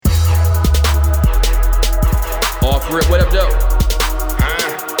Rip, what up, though?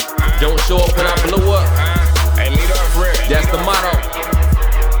 Don't show up when I blow up. Hey, lead off, Rip. That's the motto.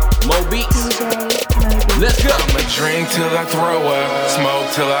 Mo Beats. Let's go. I'ma drink till I throw up, smoke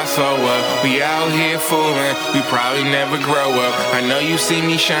till I slow up. We out here fooling, we probably never grow up. I know you see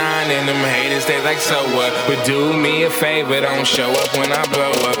me shine and them haters, they like so what. But do me a favor, don't show up when I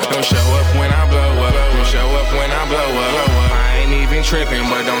blow up. Don't show up when I blow up. Don't show up when I blow up. I ain't even tripping,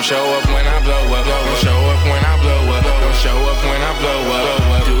 but don't show up when I blow up. Don't show up when I blow up. Don't show up when I blow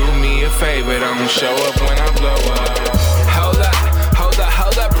up. Do me a favor, don't show up when I blow up.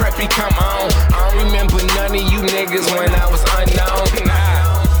 Hold up, preppy, come on. I don't remember none of you niggas when I was unknown.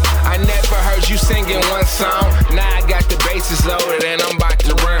 Nah, I never heard you singing one song. Now I got the bases loaded and I'm about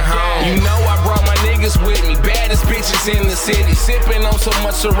to run home. You know I brought my niggas with me, baddest bitches in the city. Sipping on so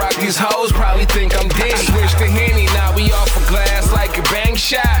much Ciroc, these hoes probably think I'm Diddy. Switch to Henny, now we off a glass like a bank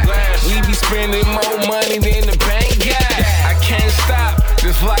shot. We be spending more money than the bank got. I can't stop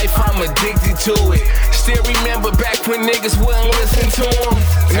this life, I'm addicted to it. Still remember back when niggas wouldn't listen to him.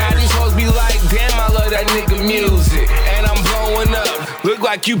 Now these hoes be like, damn, I love that nigga music. And I'm blowing up, look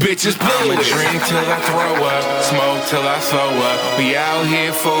like you bitches blew it. I'ma drink till I throw up, smoke till I slow up. We out here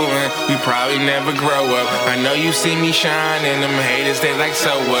fooling, we probably never grow up. I know you see me shine and them haters, they like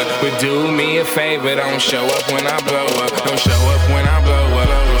so what. But do me a favor, don't show up when I blow up. Don't show up when I blow up.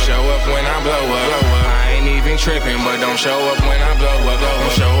 Don't show up when I blow up. I ain't even tripping, but don't show up when I blow up.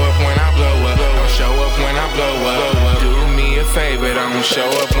 Don't show up when I blow up. Don't show up when I blow up. Do me a favor, don't show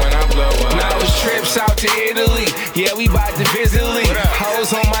up when I blow up. Now it's trips out to Italy, yeah, we bout to visit Lee.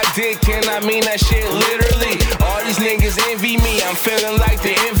 Hoes on my dick, and I mean that shit literally. All these niggas envy me, I'm feeling like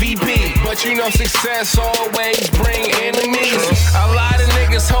the MVP. But you know success always bring enemies. A lot of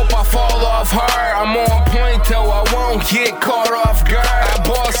niggas hope I fall off hard. I'm on point though, I won't get caught off guard. I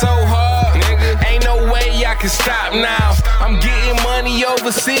ball so hard, nigga, ain't no way I can stop now. I'm getting money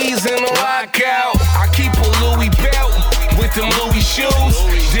overseas in a lockout. I keep a Louis belt with them Louis shoes,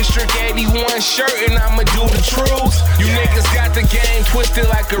 District 81 shirt, and I'ma do the truths. You niggas got the game twisted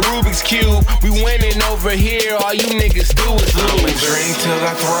like a Rubik's Cube. We winning over here, all you niggas do is lose. I'ma drink till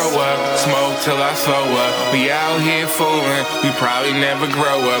I throw up, smoke till I slow up. We out here fooling, we probably never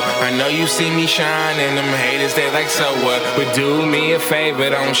grow up. I know you see me shine and them haters, they like so what. But do me a favor,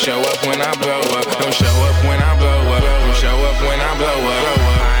 don't show up when I blow up. Don't show up when I blow up. Don't show up when I blow up.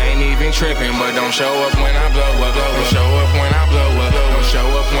 I ain't even tripping, but don't show up when I blow up. Don't show up when I blow up. Don't show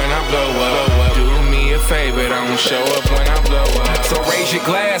up when I blow up. Do me a favor, don't show up when I blow up. So raise your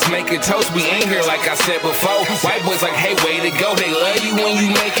glass, make a toast, we in here like I said before. White boys like, hey, way to go, they love you when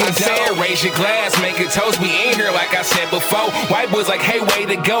you making dough. Raise your glass, make a toast, we in here like I said before. White boys like, hey, way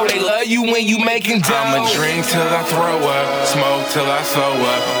to go, they love you when you making dough. I'ma drink till I throw up, smoke till I slow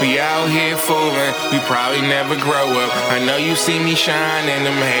up. We out here fooling, we probably never grow up. I know you see me shine and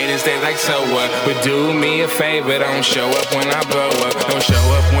them haters, they like so what. But do me a favor, don't show up when I blow up. Don't show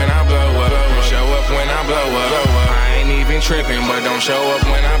up when I blow up. Don't show up when I blow up. I ain't even tripping, but don't show up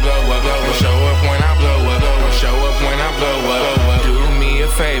when I blow up. Don't show up when I blow up. Don't show up when I blow up. Do me a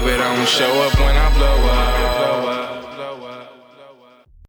favor, don't show up when I blow up.